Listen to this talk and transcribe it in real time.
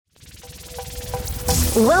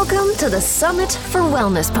Welcome to the Summit for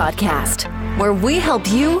Wellness podcast, where we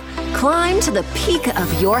help you climb to the peak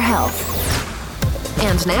of your health.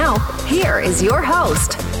 And now, here is your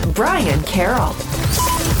host, Brian Carroll.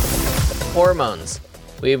 Hormones.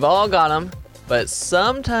 We've all got them, but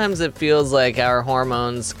sometimes it feels like our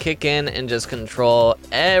hormones kick in and just control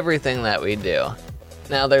everything that we do.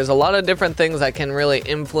 Now, there's a lot of different things that can really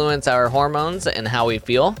influence our hormones and how we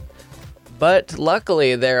feel. But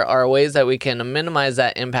luckily, there are ways that we can minimize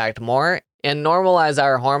that impact more and normalize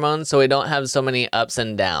our hormones so we don't have so many ups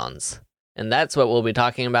and downs. And that's what we'll be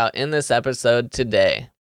talking about in this episode today.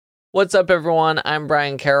 What's up, everyone? I'm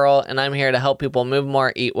Brian Carroll, and I'm here to help people move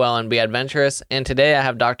more, eat well, and be adventurous. And today I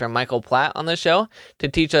have Dr. Michael Platt on the show to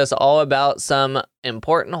teach us all about some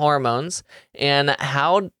important hormones and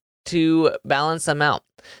how to balance them out.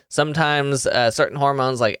 Sometimes certain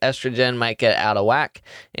hormones like estrogen might get out of whack,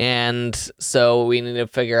 and so we need to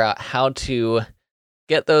figure out how to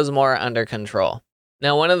get those more under control.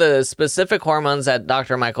 Now, one of the specific hormones that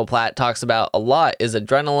Dr. Michael Platt talks about a lot is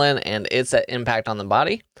adrenaline and its impact on the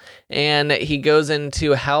body, and he goes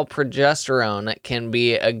into how progesterone can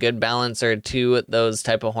be a good balancer to those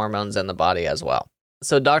type of hormones in the body as well.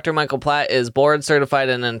 So Dr. Michael Platt is board certified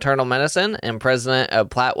in internal medicine and president of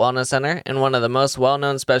Platt Wellness Center and one of the most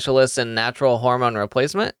well-known specialists in natural hormone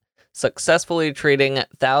replacement, successfully treating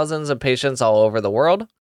thousands of patients all over the world.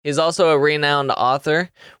 He's also a renowned author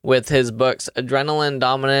with his books Adrenaline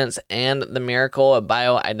Dominance and The Miracle of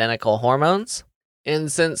Bioidentical Hormones.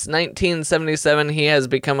 And since 1977, he has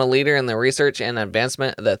become a leader in the research and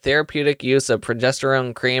advancement of the therapeutic use of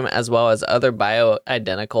progesterone cream as well as other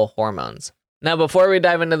bioidentical hormones. Now, before we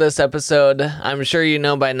dive into this episode, I'm sure you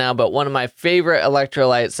know by now, but one of my favorite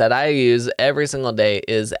electrolytes that I use every single day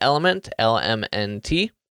is Element,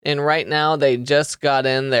 LMNT. And right now, they just got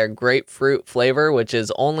in their grapefruit flavor, which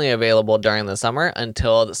is only available during the summer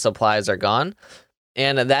until the supplies are gone.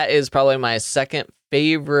 And that is probably my second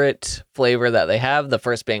favorite flavor that they have, the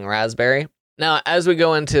first being raspberry. Now, as we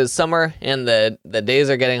go into summer and the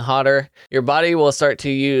days are getting hotter, your body will start to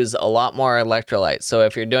use a lot more electrolytes. So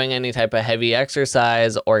if you're doing any type of heavy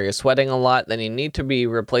exercise or you're sweating a lot, then you need to be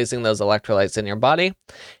replacing those electrolytes in your body.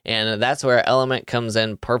 And that's where Element comes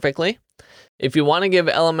in perfectly. If you want to give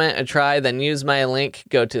Element a try, then use my link.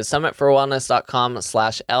 Go to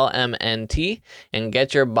summitforwellness.com/LMNT and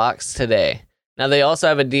get your box today. Now, they also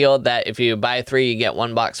have a deal that if you buy 3, you get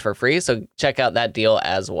 1 box for free. So check out that deal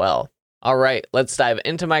as well. All right, let's dive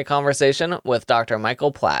into my conversation with Dr.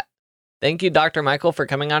 Michael Platt. Thank you, Dr. Michael, for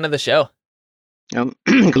coming onto the show. I'm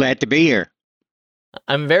glad to be here.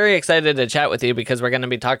 I'm very excited to chat with you because we're going to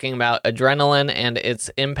be talking about adrenaline and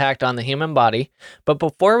its impact on the human body. But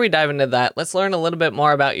before we dive into that, let's learn a little bit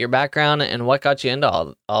more about your background and what got you into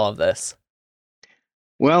all of this.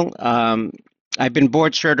 Well, I've been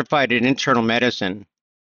board certified in internal medicine.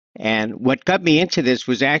 And what got me into this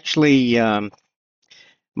was actually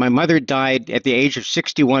my mother died at the age of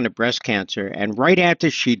 61 of breast cancer. And right after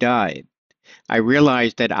she died, I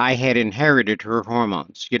realized that I had inherited her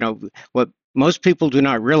hormones. You know, what most people do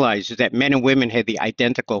not realize is that men and women had the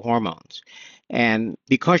identical hormones. And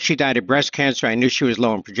because she died of breast cancer, I knew she was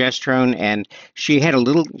low in progesterone, and she had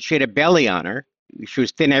a belly on her. She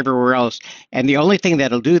was thin everywhere else. And the only thing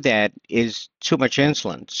that'll do that is too much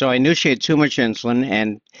insulin. So I knew she had too much insulin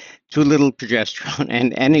and too little progesterone.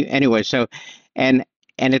 And anyway,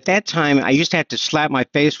 and at that time, I used to have to slap my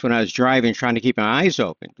face when I was driving, trying to keep my eyes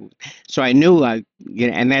open. So I knew,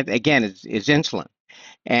 and that again is insulin.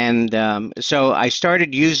 And so I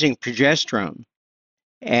started using progesterone,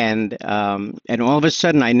 and all of a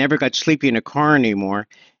sudden, I never got sleepy in a car anymore,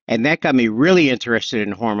 and that got me really interested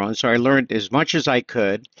in hormones. So I learned as much as I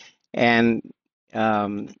could, and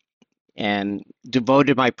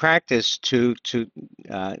devoted my practice to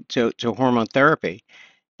hormone therapy.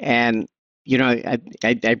 And you know,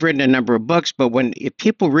 I've written a number of books, but if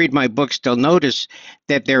people read my books, they'll notice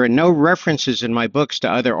that there are no references in my books to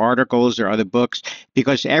other articles or other books,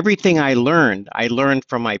 because everything I learned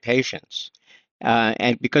from my patients.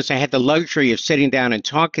 And because I had the luxury of sitting down and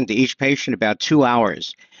talking to each patient about 2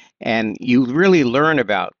 hours, and you really learn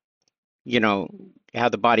about, you know, how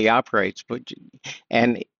the body operates.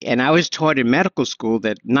 And I was taught in medical school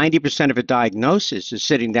that 90% of a diagnosis is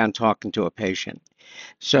sitting down talking to a patient.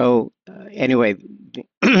 So anyway,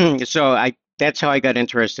 that's how I got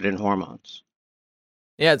interested in hormones.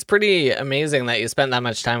 Yeah, it's pretty amazing that you spent that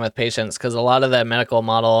much time with patients, because a lot of the medical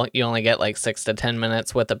model, you only get like 6 to 10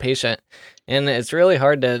 minutes with a patient. And it's really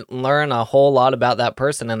hard to learn a whole lot about that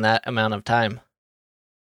person in that amount of time.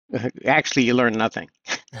 Actually, you learn nothing.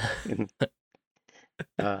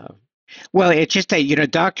 Well, it's just that,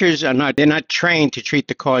 doctors they're not trained to treat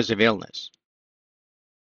the cause of illness.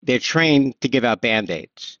 They're trained to give out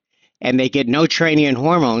band-aids. And they get no training in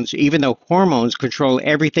hormones, even though hormones control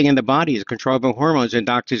everything in the body is controlled by hormones, and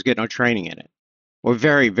doctors get no training in it, or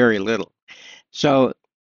very, very little. So,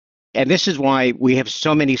 and this is why we have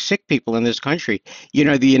so many sick people in this country.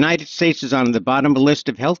 The United States is on the bottom of the list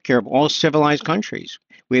of healthcare of all civilized countries.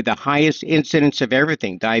 We have the highest incidence of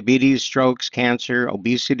everything: diabetes, strokes, cancer,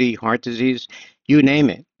 obesity, heart disease, you name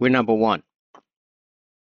it. We're number one.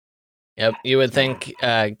 Yep, you would think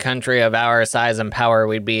a country of our size and power,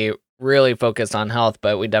 we'd be really focused on health,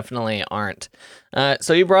 but we definitely aren't.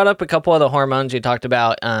 So you brought up a couple of the hormones. You talked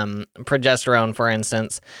about progesterone, for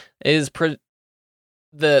instance. Is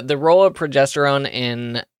the role of progesterone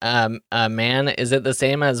in a man, is it the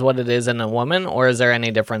same as what it is in a woman, or is there any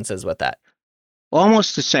differences with that?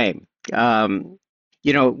 Almost the same.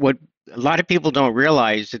 What a lot of people don't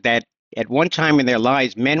realize is that at one time in their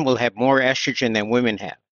lives, men will have more estrogen than women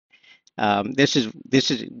have. This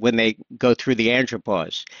is when they go through the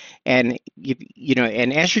andropause, and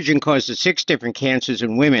and estrogen causes 6 different cancers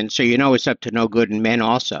in women, so it's up to no good in men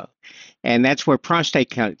also, and that's where prostate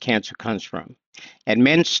cancer comes from. And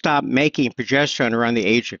men stop making progesterone around the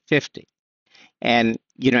age of 50, and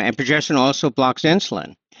and progesterone also blocks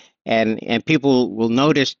insulin, and people will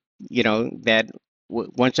notice that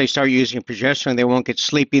once they start using progesterone, they won't get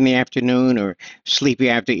sleepy in the afternoon, or sleepy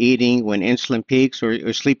after eating when insulin peaks,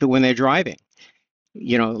 or sleepy when they're driving.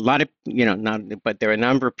 A lot of, not, but there are a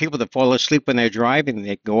number of people that fall asleep when they're driving.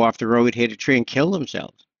 They go off the road, hit a tree, and kill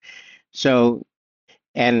themselves. So,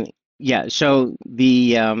 and yeah, so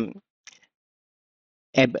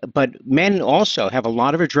but men also have a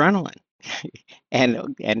lot of adrenaline. and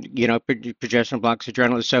progesterone blocks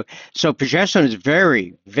adrenaline. So progesterone is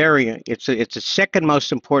very, very, it's a second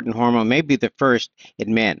most important hormone, maybe the first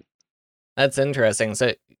in men. That's interesting.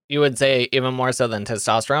 So you would say even more so than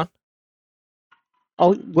testosterone?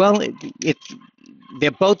 Oh, well,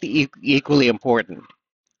 they're both equally important.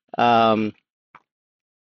 And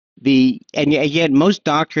yet most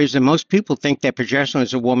doctors and most people think that progesterone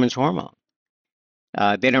is a woman's hormone.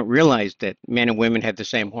 They don't realize that men and women have the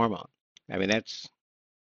same hormone. I mean, that's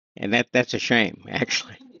a shame,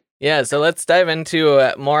 actually. Yeah, so let's dive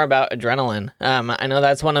into more about adrenaline. I know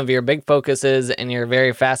that's one of your big focuses, and you're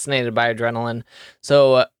very fascinated by adrenaline.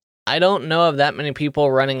 So I don't know of that many people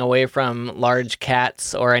running away from large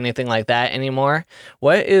cats or anything like that anymore.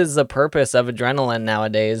 What is the purpose of adrenaline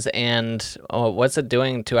nowadays, and what's it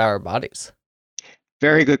doing to our bodies?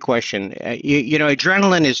 Very good question.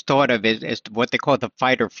 Adrenaline is thought of as what they call the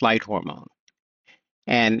fight or flight hormone.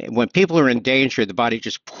 And when people are in danger, the body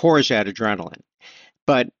just pours out adrenaline.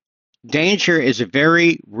 But danger is a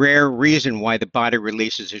very rare reason why the body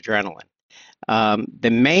releases adrenaline. The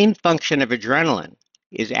main function of adrenaline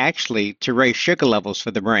is actually to raise sugar levels for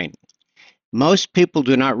the brain. Most people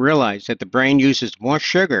do not realize that the brain uses more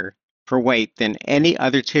sugar per weight than any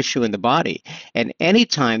other tissue in the body. And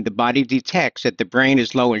anytime the body detects that the brain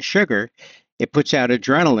is low in sugar, it puts out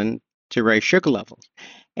adrenaline to raise sugar levels.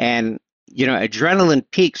 And adrenaline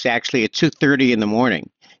peaks actually at 2:30 in the morning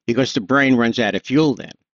because the brain runs out of fuel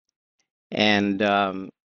then. And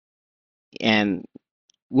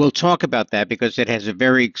we'll talk about that because it has a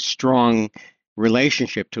very strong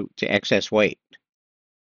relationship to excess weight.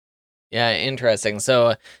 Yeah, interesting.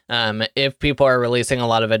 So if people are releasing a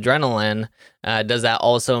lot of adrenaline, does that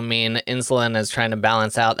also mean insulin is trying to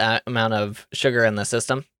balance out that amount of sugar in the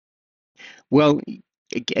system? Well,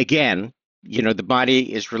 again, the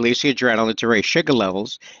body is releasing adrenaline to raise sugar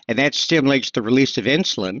levels, and that stimulates the release of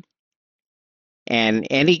insulin. And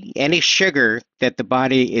any sugar that the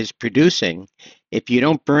body is producing, if you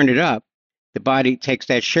don't burn it up, the body takes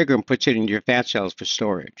that sugar and puts it into your fat cells for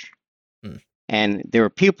storage. And there are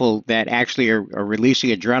people that actually are releasing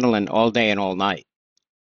adrenaline all day and all night.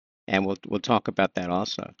 And we'll talk about that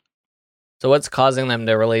also. So what's causing them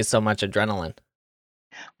to release so much adrenaline?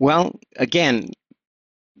 Well, again,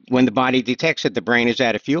 when the body detects that the brain is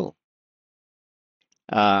out of fuel.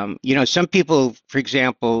 Some people, for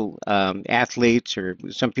example, athletes, or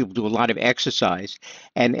some people do a lot of exercise,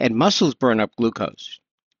 and muscles burn up glucose,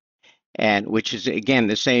 and which is, again,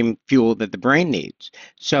 the same fuel that the brain needs.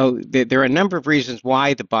 So there are a number of reasons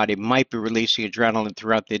why the body might be releasing adrenaline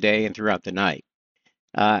throughout the day and throughout the night.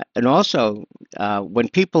 And also, when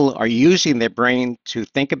people are using their brain to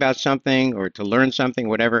think about something or to learn something,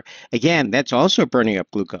 whatever, again, that's also burning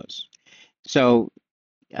up glucose. So,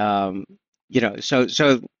 so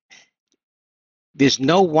there's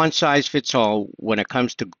no one size fits all when it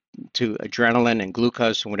comes to adrenaline and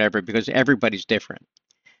glucose and whatever, because everybody's different.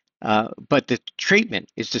 But the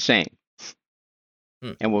treatment is the same.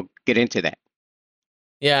 and we'll get into that.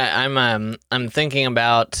 Yeah, I'm thinking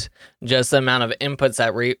about just the amount of inputs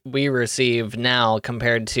that we receive now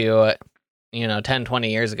compared to 10,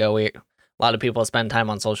 20 years ago. A lot of people spend time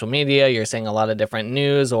on social media. You're seeing a lot of different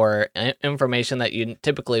news or information that you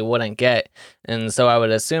typically wouldn't get. And so I would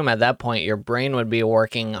assume at that point your brain would be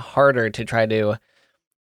working harder to try to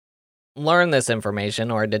learn this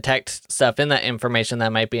information or detect stuff in that information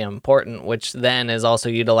that might be important, which then is also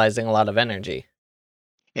utilizing a lot of energy.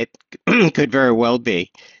 It could very well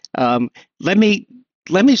be. Um, let me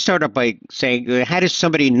start off by saying, how does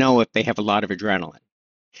somebody know if they have a lot of adrenaline?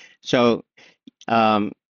 So,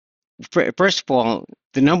 um, first of all,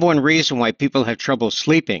 the number one reason why people have trouble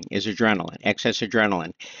sleeping is adrenaline, excess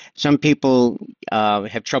adrenaline. Some people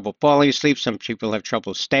have trouble falling asleep. Some people have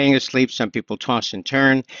trouble staying asleep. Some people toss and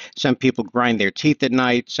turn. Some people grind their teeth at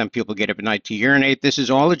night. Some people get up at night to urinate. This is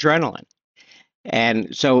all adrenaline.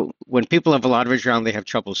 And so when people have a lot of adrenaline, they have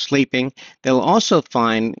trouble sleeping. They'll also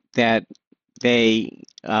find that they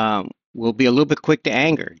will be a little bit quick to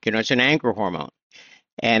anger. It's an anger hormone.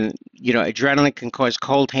 And, adrenaline can cause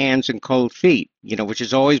cold hands and cold feet, which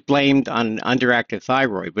is always blamed on underactive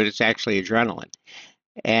thyroid, but it's actually adrenaline.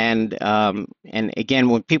 And again,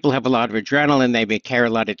 when people have a lot of adrenaline, they may carry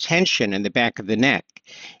a lot of tension in the back of the neck.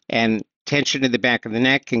 And tension in the back of the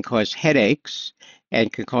neck can cause headaches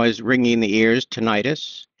and can cause ringing in the ears,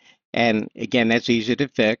 tinnitus. And again, that's easy to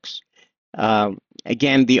fix.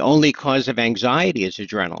 Again, the only cause of anxiety is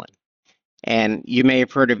adrenaline. And you may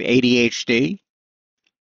have heard of ADHD.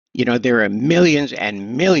 There are millions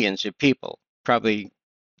and millions of people, probably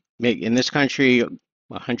in this country,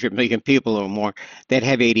 100 million people or more, that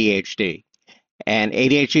have ADHD. And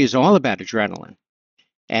ADHD is all about adrenaline.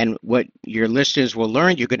 And what your listeners will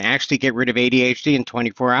learn, you can actually get rid of ADHD in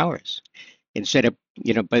 24 hours. Instead of,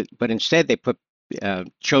 but instead they put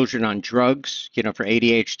children on drugs, for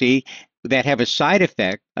ADHD that have a side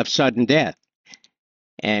effect of sudden death.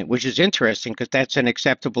 And which is interesting because that's an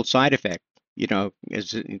acceptable side effect.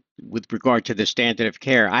 As with regard to the standard of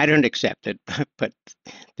care, I don't accept it, but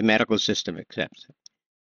the medical system accepts it.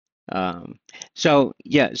 So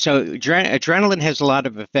adrenaline has a lot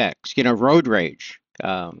of effects. Road rage,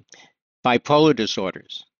 bipolar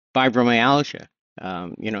disorders, fibromyalgia.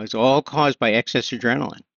 It's all caused by excess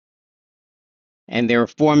adrenaline. And there are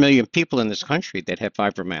 4 million people in this country that have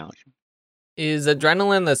fibromyalgia. Is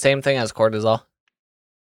adrenaline the same thing as cortisol?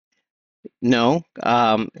 No.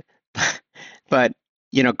 But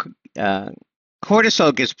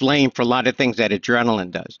cortisol gets blamed for a lot of things that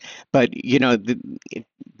adrenaline does. But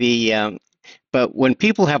but when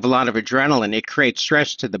people have a lot of adrenaline, it creates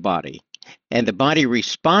stress to the body, and the body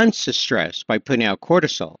responds to stress by putting out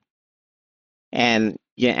cortisol. And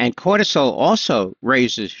cortisol also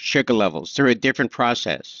raises sugar levels through a different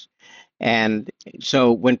process. And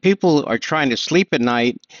so when people are trying to sleep at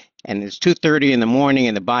night and it's 2:30 in the morning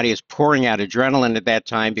and the body is pouring out adrenaline at that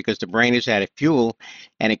time because the brain is out of fuel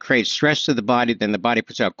and it creates stress to the body, then the body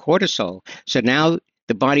puts out cortisol. So now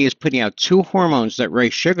the body is putting out two hormones that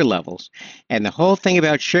raise sugar levels. And the whole thing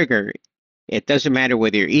about sugar, it doesn't matter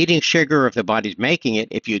whether you're eating sugar or if the body's making it,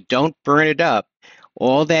 if you don't burn it up,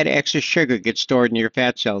 all that extra sugar gets stored in your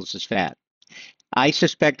fat cells as fat. I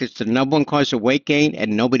suspect it's the number one cause of weight gain,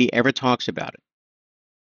 and nobody ever talks about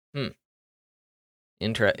it.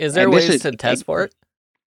 Interesting. Is there ways to test for it?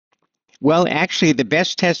 Well, actually, the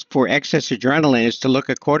best test for excess adrenaline is to look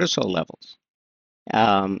at cortisol levels.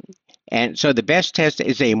 And so the best test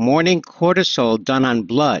is a morning cortisol done on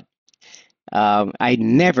blood. I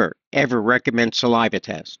never, ever recommend saliva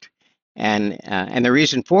test. And the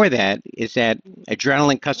reason for that is that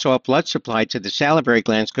adrenaline cuts off blood supply to the salivary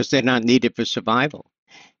glands because they're not needed for survival.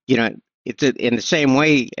 It's in the same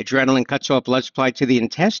way adrenaline cuts off blood supply to the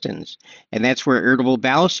intestines, and that's where irritable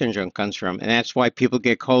bowel syndrome comes from, and that's why people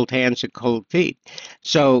get cold hands and cold feet.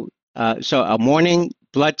 So a morning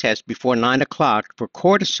blood test before 9 o'clock for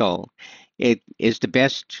cortisol, it is the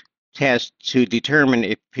best test to determine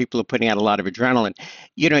if people are putting out a lot of adrenaline.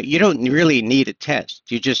 You don't really need a test.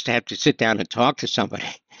 You just have to sit down and talk to somebody.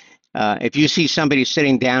 If you see somebody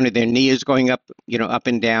sitting down and their knee is going up, up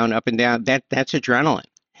and down, that's adrenaline.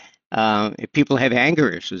 If people have anger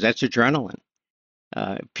issues, that's adrenaline.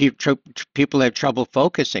 People have trouble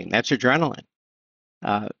focusing, that's adrenaline.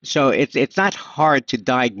 So it's not hard to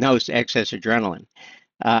diagnose excess adrenaline.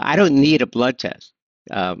 I don't need a blood test,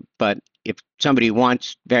 but if somebody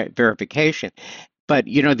wants verification. But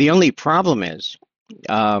the only problem is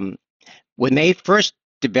when they first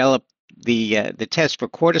developed the test for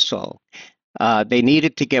cortisol, they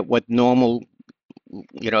needed to get what normal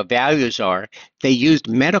values are, they used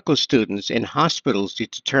medical students in hospitals to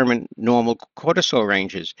determine normal cortisol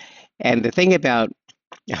ranges. And the thing about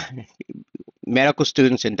medical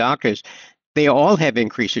students and doctors, they all have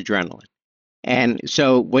increased adrenaline. And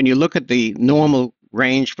so when you look at the normal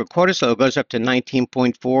range for cortisol, it goes up to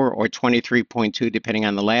 19.4 or 23.2, depending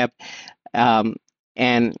on the lab.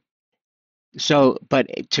 And so, but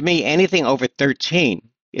to me, anything over 13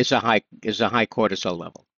 is a high cortisol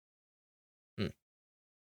level.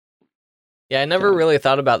 Yeah, I never really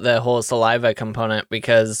thought about the whole saliva component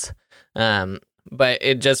because, but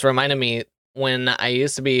it just reminded me when I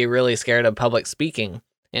used to be really scared of public speaking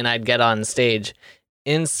and I'd get on stage,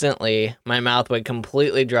 instantly my mouth would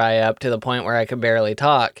completely dry up to the point where I could barely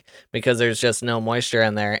talk because there's just no moisture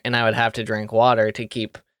in there, and I would have to drink water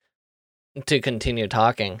to continue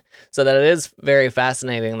talking. So that it is very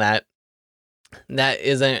fascinating that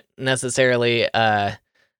isn't necessarily an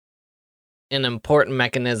important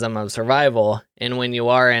mechanism of survival. And when you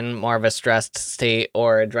are in more of a stressed state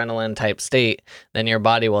or adrenaline type state, then your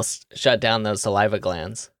body will shut down those saliva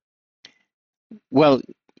glands. Well,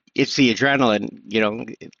 it's the adrenaline.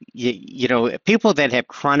 People that have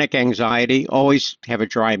chronic anxiety always have a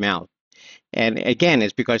dry mouth. And again,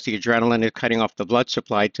 it's because the adrenaline is cutting off the blood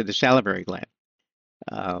supply to the salivary gland.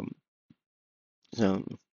 So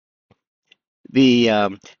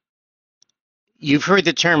you've heard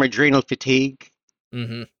the term adrenal fatigue.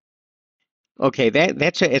 Mm-hmm. Okay,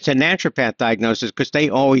 it's a naturopath diagnosis because they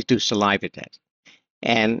always do saliva tests,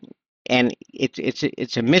 and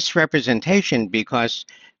it's a misrepresentation because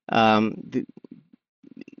they're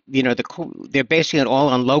basing it all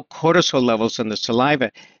on low cortisol levels in the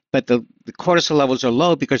saliva, but the cortisol levels are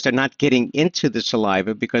low because they're not getting into the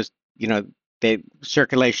saliva because the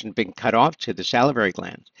circulation being cut off to the salivary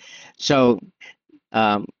glands. So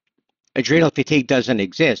adrenal fatigue doesn't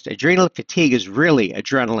exist. Adrenal fatigue is really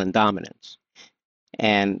adrenaline dominance.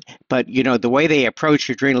 But the way they approach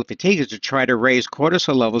adrenal fatigue is to try to raise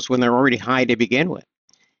cortisol levels when they're already high to begin with.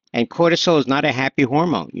 And cortisol is not a happy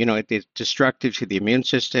hormone. It's destructive to the immune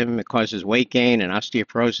system. It causes weight gain and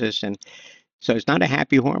osteoporosis, and so it's not a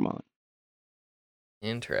happy hormone.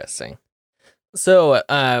 Interesting. So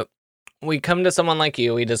we come to someone like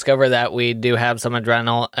you. We discover that we do have some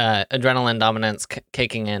adrenaline dominance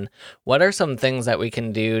kicking in. What are some things that we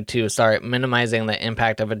can do to start minimizing the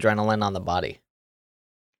impact of adrenaline on the body?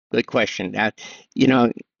 Good question.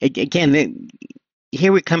 Again,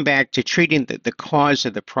 here we come back to treating the cause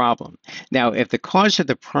of the problem. Now, if the cause of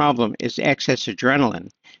the problem is excess adrenaline,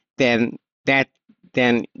 then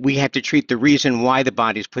we have to treat the reason why the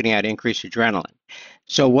body is putting out increased adrenaline.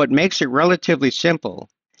 So what makes it relatively simple,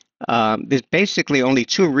 there's basically only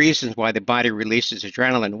two reasons why the body releases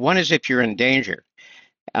adrenaline. One is if you're in danger.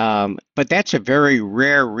 But that's a very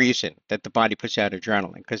rare reason that the body puts out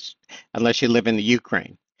adrenaline, because unless you live in the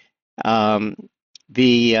Ukraine.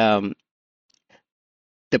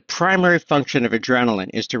 The primary function of adrenaline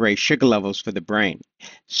is to raise sugar levels for the brain.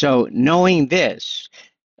 So knowing this,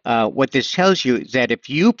 what this tells you is that if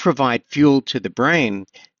you provide fuel to the brain,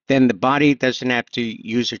 then the body doesn't have to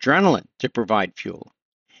use adrenaline to provide fuel.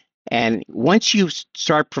 And once you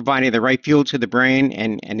start providing the right fuel to the brain,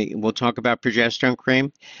 and we'll talk about progesterone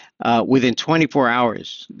cream, within 24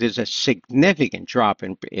 hours, there's a significant drop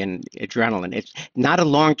in adrenaline. It's not a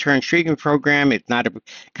long-term treatment program. It's not a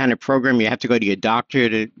kind of program you have to go to your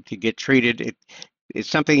doctor to get treated. It's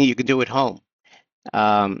something you can do at home.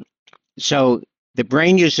 So the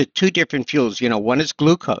brain uses two different fuels. One is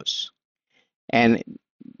glucose. And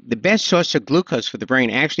the best source of glucose for the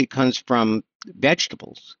brain actually comes from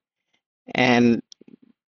vegetables. And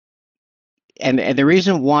the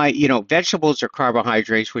reason why, vegetables are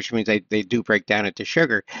carbohydrates, which means they do break down into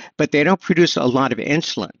sugar, but they don't produce a lot of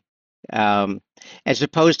insulin, as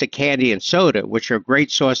opposed to candy and soda, which are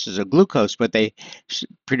great sources of glucose, but they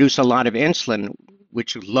produce a lot of insulin,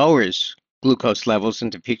 which lowers glucose levels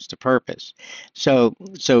and defeats the purpose. So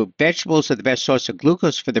vegetables are the best source of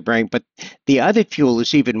glucose for the brain, but the other fuel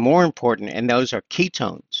is even more important, and those are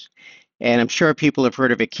ketones. And I'm sure people have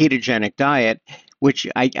heard of a ketogenic diet, which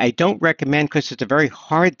I don't recommend because it's a very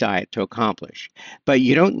hard diet to accomplish. But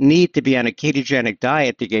you don't need to be on a ketogenic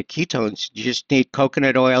diet to get ketones. You just need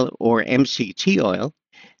coconut oil or MCT oil.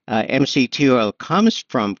 MCT oil comes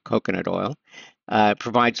from coconut oil,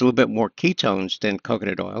 provides a little bit more ketones than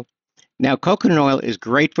coconut oil. Now, coconut oil is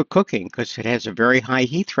great for cooking because it has a very high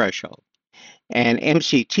heat threshold. And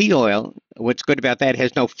MCT oil, what's good about that,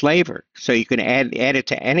 has no flavor, so you can add it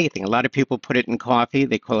to anything. A lot of people put it in coffee.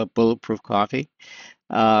 They call it bulletproof coffee.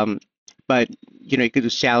 But you could do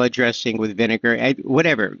salad dressing with vinegar,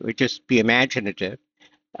 whatever. Just be imaginative.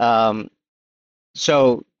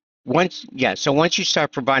 So once you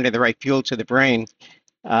start providing the right fuel to the brain,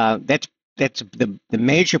 that's the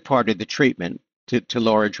major part of the treatment to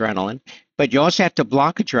lower adrenaline. But you also have to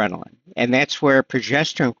block adrenaline, and that's where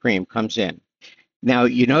progesterone cream comes in. Now,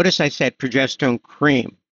 you notice I said progesterone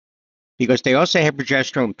cream because they also have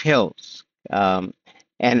progesterone pills,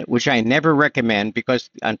 and which I never recommend because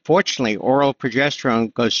unfortunately, oral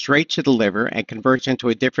progesterone goes straight to the liver and converts into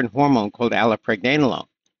a different hormone called allopregnanolone,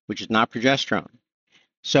 which is not progesterone.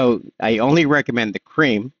 So I only recommend the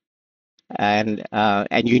cream, and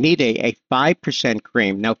you need a 5%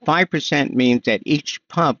 cream. Now 5% means that each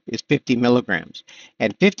pump is 50 milligrams,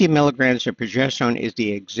 and 50 milligrams of progesterone is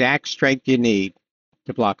the exact strength you need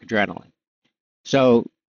to block adrenaline. So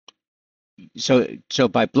so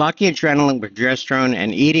by blocking adrenaline with progesterone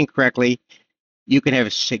and eating correctly, you can have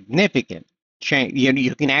a significant change.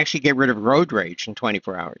 You can actually get rid of road rage in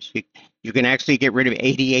 24 hours. You can actually get rid of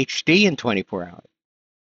ADHD in 24 hours.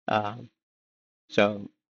 Um, so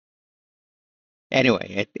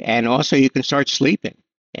anyway, and also you can start sleeping,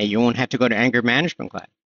 and you won't have to go to anger management class.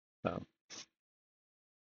 So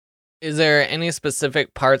Is there any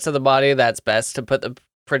specific parts of the body that's best to put the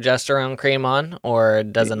progesterone cream on, or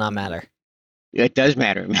does it not matter? it does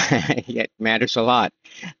matter. It matters a lot.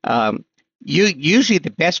 Um, usually the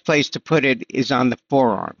best place to put it is on the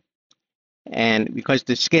forearm, and because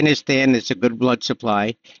the skin is thin, it's a good blood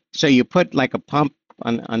supply. So you put like a pump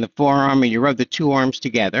on the forearm, and you rub the two arms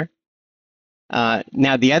together.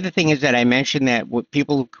 Now, the other thing is that I mentioned that with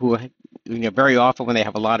people who, very often when they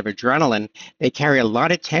have a lot of adrenaline, they carry a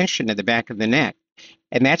lot of tension in the back of the neck.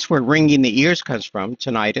 And that's where ringing the ears comes from,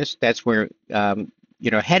 tinnitus. That's where,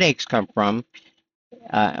 headaches come from.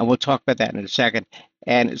 And we'll talk about that in a second.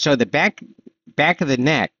 And so the back of the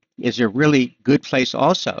neck is a really good place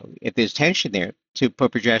also, if there's tension there, to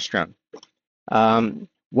put progesterone.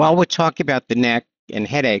 While we're talking about the neck and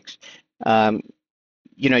headaches,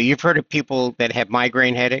 you've heard of people that have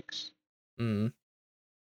migraine headaches. Mm.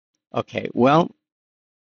 Okay, well,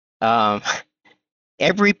 um,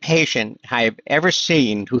 every patient I've ever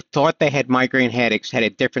seen who thought they had migraine headaches had a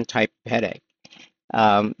different type of headache.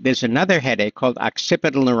 There's another headache called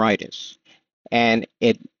occipital neuritis, and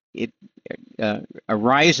it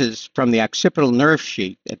arises from the occipital nerve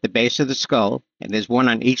sheath at the base of the skull, and there's one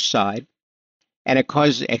on each side, and it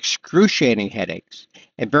causes excruciating headaches.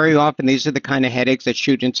 And very often, these are the kind of headaches that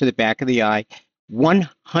shoot into the back of the eye.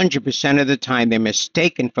 100% of the time, they're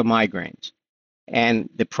mistaken for migraines. And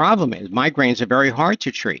the problem is, migraines are very hard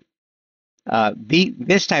to treat.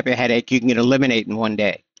 This type of headache you can eliminate in one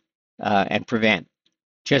day and prevent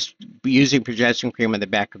just using progesterone cream on the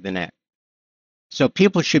back of the neck. So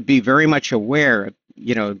people should be very much aware,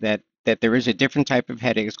 that there is a different type of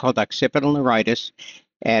headache. It's called occipital neuritis.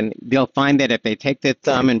 And they'll find that if they take their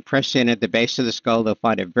thumb and press in at the base of the skull, they'll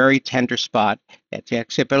find a very tender spot. That's the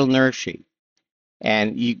occipital nerve sheath.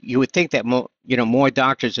 And you would think that more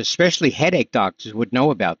doctors, especially headache doctors, would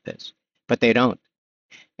know about this, but they don't.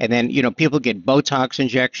 And then people get Botox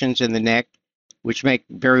injections in the neck, which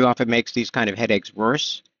very often makes these kind of headaches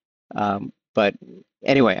worse. But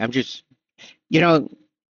anyway, I'm just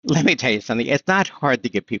let me tell you something. It's not hard to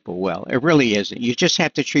get people well. It really isn't. You just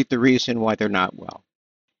have to treat the reason why they're not well.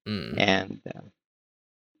 Mm. And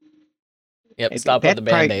yep, stop with the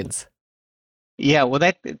Band-Aids. Yeah, well,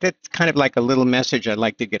 that's kind of like a little message I'd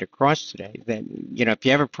like to get across today. That if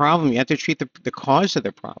you have a problem, you have to treat the cause of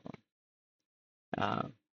the problem.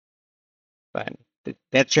 But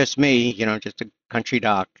that's just me, just a country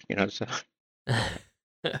doc, So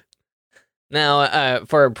Now,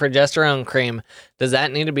 for progesterone cream, does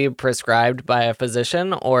that need to be prescribed by a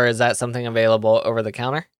physician, or is that something available over the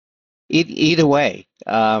counter? Either way,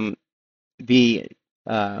 we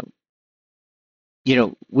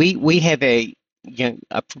have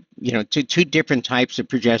two different types of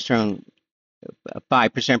progesterone, 5%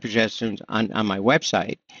 progesterone on my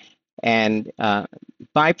website, and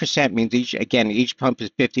 5% means each pump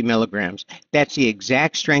is 50 milligrams. That's the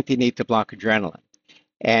exact strength you need to block adrenaline.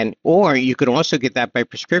 Or you could also get that by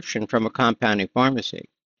prescription from a compounding pharmacy.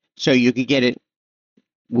 So you could get it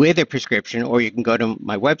with a prescription, or you can go to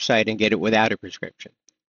my website and get it without a prescription.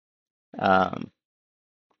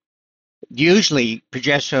 Usually,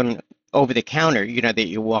 progesterone over the counter, that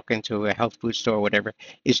you walk into a health food store or whatever,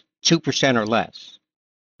 is 2% or less.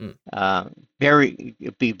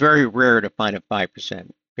 It'd be very rare to find a 5%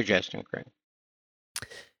 progesterone cream.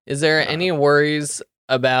 Is there any worries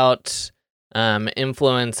about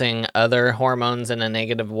influencing other hormones in a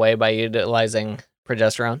negative way by utilizing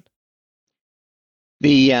progesterone?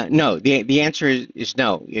 No. The answer is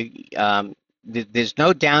no. There's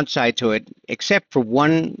no downside to it, except for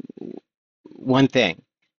one one thing.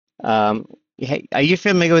 Um, are you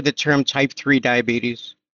familiar with the term type 3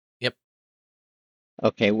 diabetes? Yep.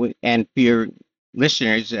 Okay, and for your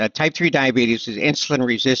listeners, type 3 diabetes is insulin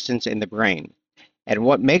resistance in the brain. And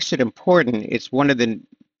what makes it important, it's one of the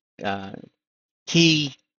uh,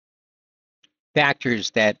 key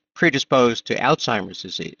factors that predispose to Alzheimer's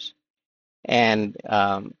disease. And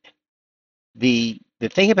the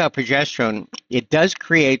thing about progesterone, it does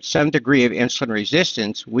create some degree of insulin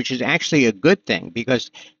resistance, which is actually a good thing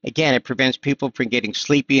because, again, it prevents people from getting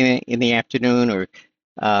sleepy in the afternoon or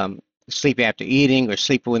sleep after eating or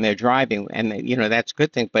sleep when they're driving. And, that's a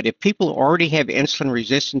good thing. But if people already have insulin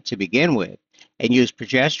resistance to begin with and use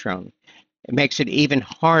progesterone, it makes it even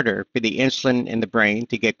harder for the insulin in the brain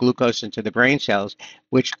to get glucose into the brain cells,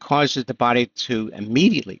 which causes the body to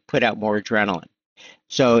immediately put out more adrenaline.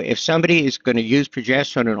 So if somebody is going to use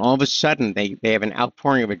progesterone and all of a sudden they have an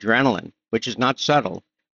outpouring of adrenaline, which is not subtle,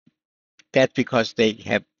 that's because they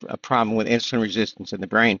have a problem with insulin resistance in the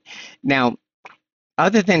brain. Now,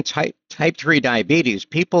 other than type 3 diabetes,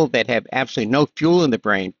 people that have absolutely no fuel in the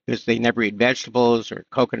brain because they never eat vegetables or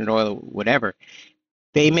coconut oil or whatever,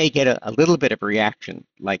 they may get a little bit of reaction.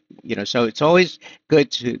 So it's always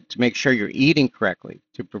good to make sure you're eating correctly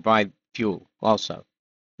to provide fuel also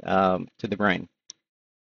to the brain.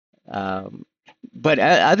 But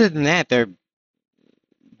other than that, there are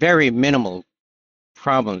very minimal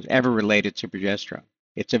problems ever related to progesterone.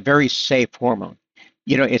 It's a very safe hormone.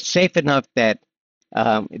 It's safe enough that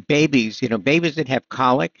babies that have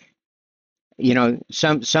colic,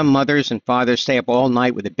 some mothers and fathers stay up all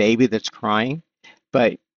night with a baby that's crying,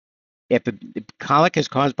 but if the colic is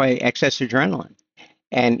caused by excess adrenaline,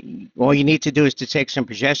 and all you need to do is to take some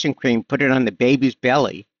progesterone cream, put it on the baby's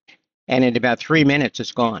belly, and in about 3 minutes,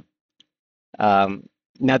 it's gone.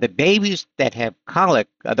 Now, the babies that have colic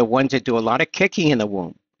are the ones that do a lot of kicking in the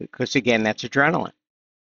womb because, again, that's adrenaline.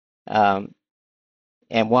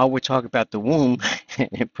 And while we're talking about the womb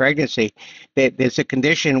and pregnancy, there's a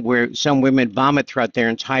condition where some women vomit throughout their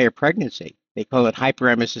entire pregnancy. They call it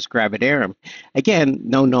hyperemesis gravidarum. Again,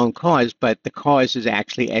 no known cause, but the cause is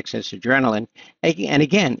actually excess adrenaline. And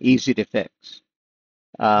again, easy to fix.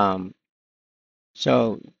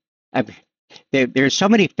 There's so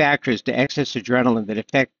many factors to excess adrenaline that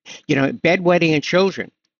affect, bedwetting in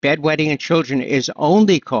children. Bedwetting in children is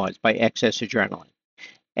only caused by excess adrenaline.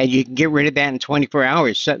 And you can get rid of that in 24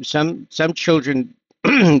 hours. Some children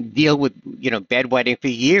deal with, bedwetting for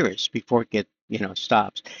years before it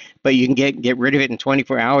stops. But you can get rid of it in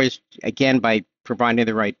 24 hours, again, by providing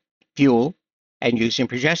the right fuel and using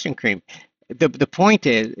progesterone cream. The point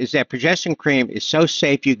is that progesterone cream is so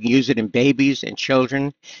safe you can use it in babies and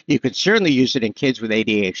children. You can certainly use it in kids with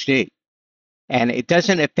ADHD. And it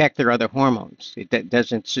doesn't affect their other hormones. It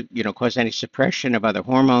doesn't, cause any suppression of other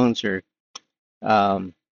hormones or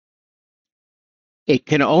it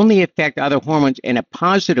can only affect other hormones in a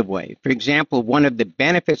positive way. For example, one of the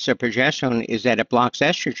benefits of progesterone is that it blocks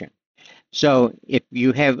estrogen. So if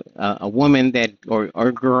you have a woman or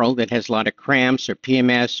a girl that has a lot of cramps or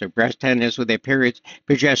PMS or breast tenderness with their periods,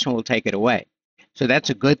 progesterone will take it away. So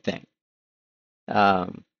that's a good thing.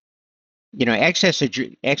 Excess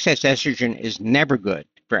estrogen is never good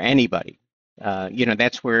for anybody.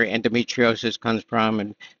 That's where endometriosis comes from,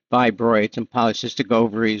 and fibroids and polycystic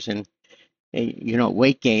ovaries and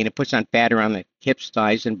weight gain. It puts on fat around the hips,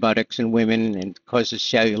 thighs, and buttocks in women and causes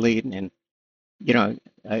cellulite and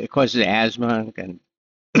it causes asthma. And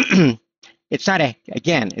it's not I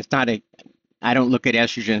don't look at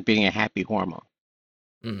estrogen as being a happy hormone.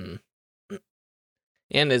 Mm-hmm.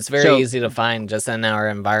 And it's very easy to find just in our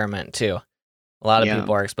environment too. A lot of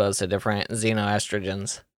people are exposed to different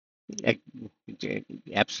xenoestrogens.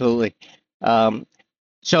 Absolutely.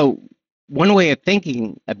 So one way of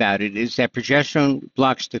thinking about it is that progesterone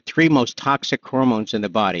blocks the three most toxic hormones in the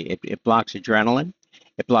body. It blocks adrenaline,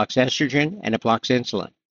 it blocks estrogen, and it blocks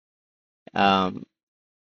insulin. And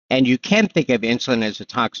you can think of insulin as a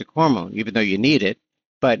toxic hormone, even though you need it,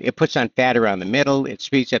 but it puts on fat around the middle. It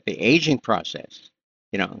speeds up the aging process,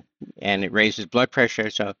 and it raises blood pressure.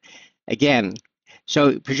 So again,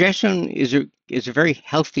 progesterone is a very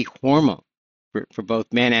healthy hormone for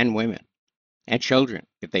both men and women and children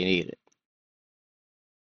if they need it.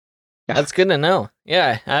 That's good to know.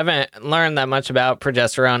 Yeah, I haven't learned that much about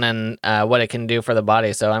progesterone and what it can do for the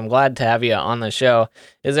body, so I'm glad to have you on the show.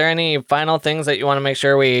 Is there any final things that you want to make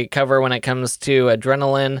sure we cover when it comes to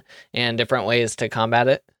adrenaline and different ways to combat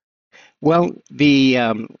it? Well,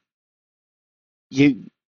 there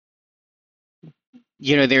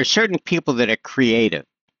are certain people that are creative.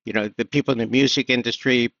 The people in the music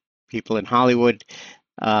industry, people in Hollywood,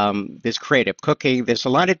 There's creative cooking. There's a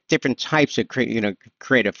lot of different types of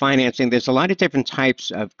creative financing. There's a lot of different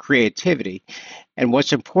types of creativity. And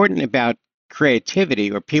what's important about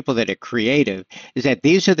creativity or people that are creative is that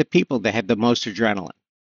these are the people that have the most adrenaline.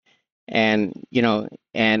 And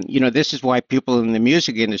this is why people in the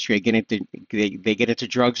music industry they get into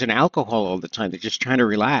drugs and alcohol all the time. They're just trying to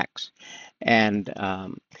relax. And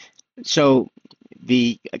so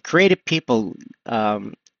the creative people,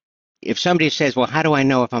 if somebody says, well, how do I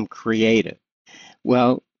know if I'm creative?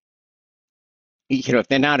 Well, if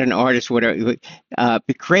they're not an artist, whatever,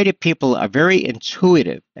 the creative people are very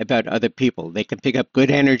intuitive about other people. They can pick up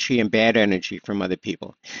good energy and bad energy from other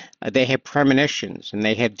people. They have premonitions and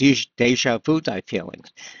they have deja vu type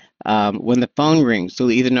feelings. When the phone rings,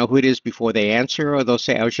 they'll either know who it is before they answer, or they'll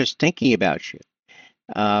say, I was just thinking about you.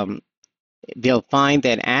 They'll find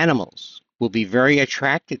that animals will be very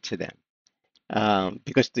attracted to them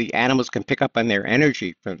because the animals can pick up on their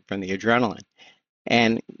energy from the adrenaline.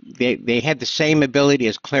 And they have the same ability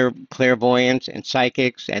as clairvoyants and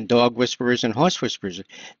psychics and dog whisperers and horse whisperers.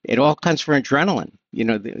 It all comes from adrenaline,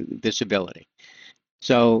 this ability.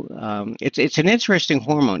 So it's an interesting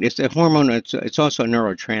hormone. It's a hormone. It's also a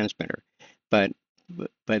neurotransmitter, but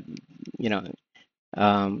and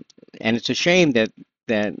it's a shame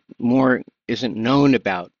that more isn't known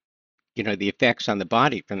about the effects on the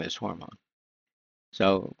body from this hormone.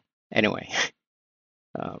 So anyway.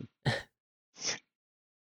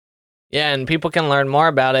 Yeah, and people can learn more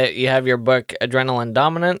about it. You have your book, Adrenaline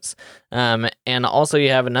Dominance, and also you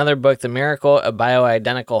have another book, The Miracle of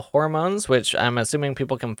Bioidentical Hormones, which I'm assuming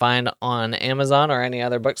people can find on Amazon or any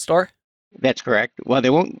other bookstore. That's correct. Well,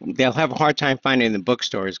 they'll have a hard time finding it in the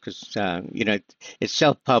bookstores because, it's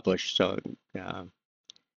self-published. So,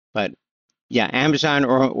 but yeah, Amazon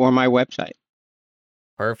or my website.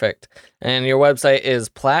 Perfect. And your website is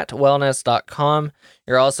plattwellness.com.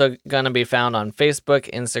 You're also going to be found on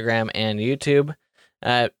Facebook, Instagram, and YouTube.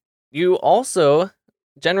 You also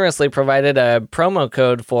generously provided a promo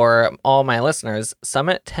code for all my listeners.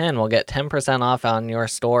 Summit10 will get 10% off on your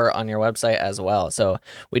store on your website as well. So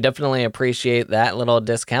we definitely appreciate that little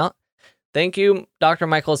discount. Thank you, Dr.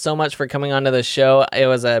 Michael, so much for coming onto the show. It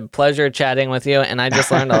was a pleasure chatting with you, and I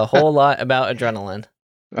just learned a whole lot about adrenaline.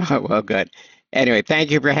 Oh, well, good. Anyway, thank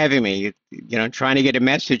you for having me. Trying to get a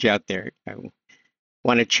message out there. I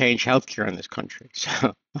want to change healthcare in this country.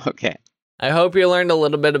 So, okay. I hope you learned a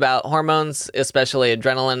little bit about hormones, especially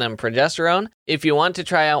adrenaline and progesterone. If you want to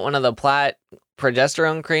try out one of the Platt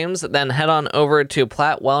progesterone creams, then head on over to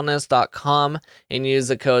plattwellness.com and use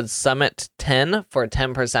the code SUMMIT10 for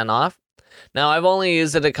 10% off. Now, I've only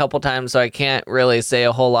used it a couple times, so I can't really say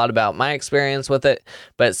a whole lot about my experience with it,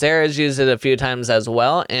 but Sarah's used it a few times as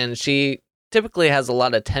well, and she typically has a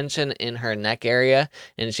lot of tension in her neck area,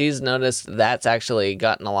 and she's noticed that's actually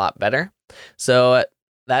gotten a lot better. So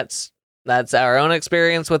that's our own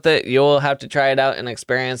experience with it. You'll have to try it out and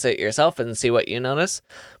experience it yourself and see what you notice.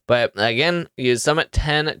 But again, use Summit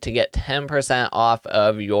 10 to get 10% off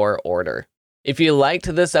of your order. If you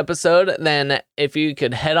liked this episode, then if you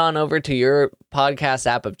could head on over to your podcast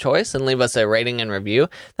app of choice and leave us a rating and review,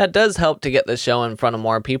 that does help to get the show in front of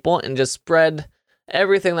more people and just spread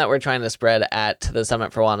everything that we're trying to spread at the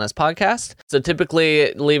Summit for Wellness podcast. So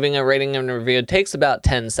typically leaving a rating and review takes about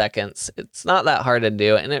 10 seconds. It's not that hard to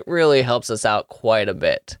do, and it really helps us out quite a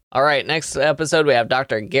bit. All right, next episode, we have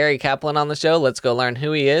Dr. Gary Kaplan on the show. Let's go learn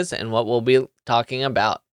who he is and what we'll be talking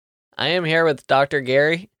about. I am here with Dr.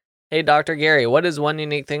 Gary. Hey, Dr. Gary, what is one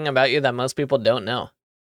unique thing about you that most people don't know?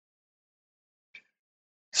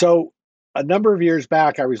 So a number of years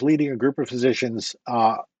back, I was leading a group of physicians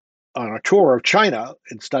on a tour of China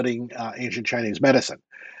and studying ancient Chinese medicine.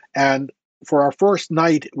 And for our first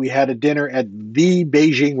night, we had a dinner at the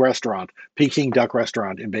Beijing restaurant, Peking Duck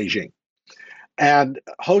Restaurant in Beijing. And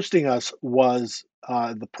hosting us was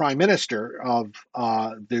the prime minister of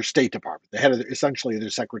their State Department, the head of essentially their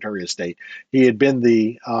Secretary of State. He had been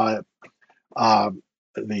the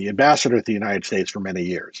ambassador to the United States for many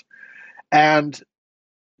years. And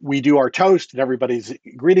we do our toast and everybody's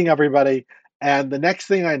greeting everybody. And the next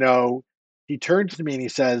thing I know, he turns to me and he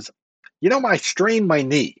says, I strained my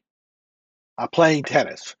knee playing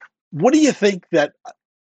tennis. What do you think that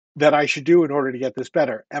I should do in order to get this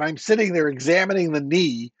better? And I'm sitting there examining the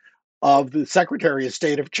knee of the Secretary of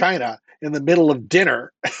State of China in the middle of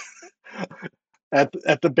dinner at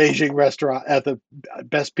the Beijing restaurant, at the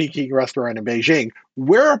best Peking restaurant in Beijing.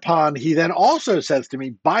 Whereupon he then also says to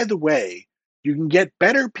me, by the way, you can get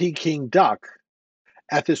better Peking duck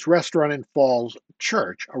at this restaurant in Falls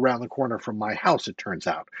Church around the corner from my house, it turns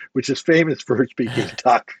out, which is famous for its Peking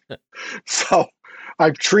duck. So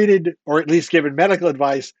I've treated, or at least given medical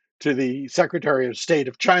advice to the Secretary of State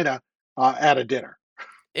of China at a dinner.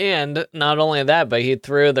 And not only that, but he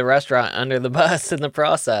threw the restaurant under the bus in the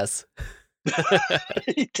process.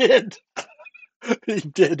 He did. He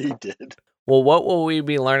did. Well, what will we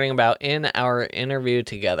be learning about in our interview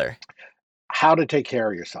together? How to take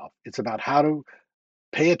care of yourself. It's about how to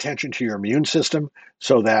pay attention to your immune system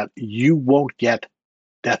so that you won't get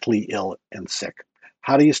deathly ill and sick.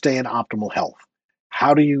 How do you stay in optimal health?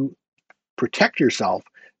 How do you protect yourself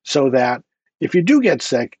so that if you do get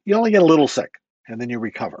sick, you only get a little sick and then you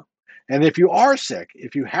recover? And if you are sick,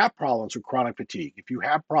 if you have problems with chronic fatigue, if you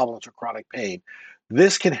have problems with chronic pain,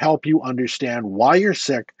 this can help you understand why you're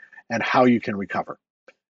sick and how you can recover.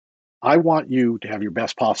 I want you to have your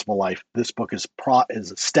best possible life. This book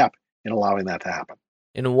is a step in allowing that to happen.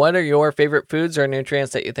 And what are your favorite foods or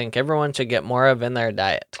nutrients that you think everyone should get more of in their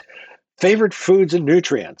diet? Favorite foods and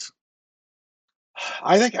nutrients.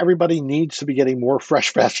 I think everybody needs to be getting more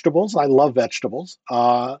fresh vegetables. I love vegetables.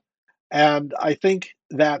 And I think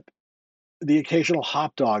that the occasional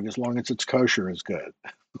hot dog, as long as it's kosher, is good.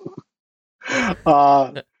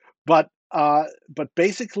 But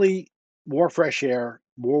basically, more fresh air,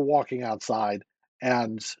 more walking outside.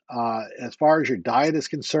 And as far as your diet is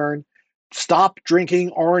concerned, stop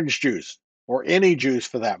drinking orange juice or any juice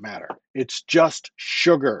for that matter. It's just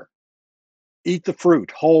sugar. Eat the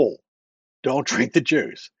fruit whole. Don't drink the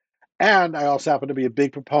juice. And I also happen to be a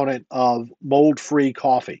big proponent of mold-free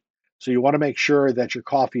coffee. So you want to make sure that your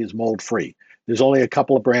coffee is mold-free. There's only a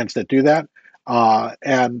couple of brands that do that. But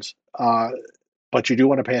you do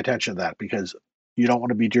want to pay attention to that because you don't want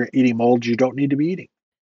to be eating mold you don't need to be eating.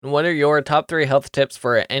 And what are your top 3 health tips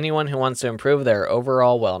for anyone who wants to improve their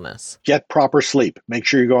overall wellness? Get proper sleep. Make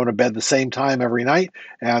sure you're going to bed the same time every night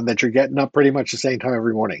and that you're getting up pretty much the same time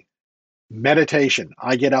every morning. Meditation.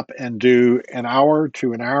 I get up and do an hour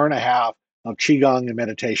to an hour and a half of Qigong and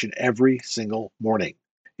meditation every single morning.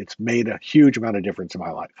 It's made a huge amount of difference in my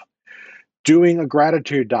life. Doing a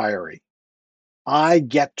gratitude diary. I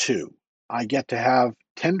get to have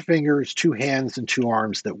 10 fingers, 2 hands, and 2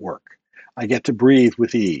 arms that work. I get to breathe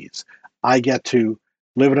with ease. I get to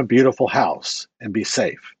live in a beautiful house and be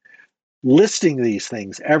safe. Listing these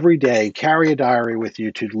things every day, carry a diary with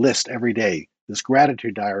you to list every day. This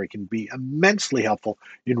gratitude diary can be immensely helpful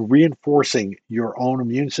in reinforcing your own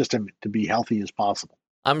immune system to be healthy as possible.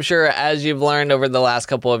 I'm sure as you've learned over the last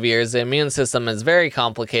couple of years, the immune system is very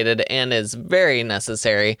complicated and is very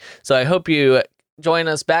necessary. So I hope you join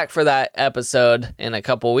us back for that episode in a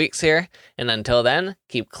couple weeks here. And until then,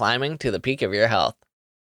 keep climbing to the peak of your health.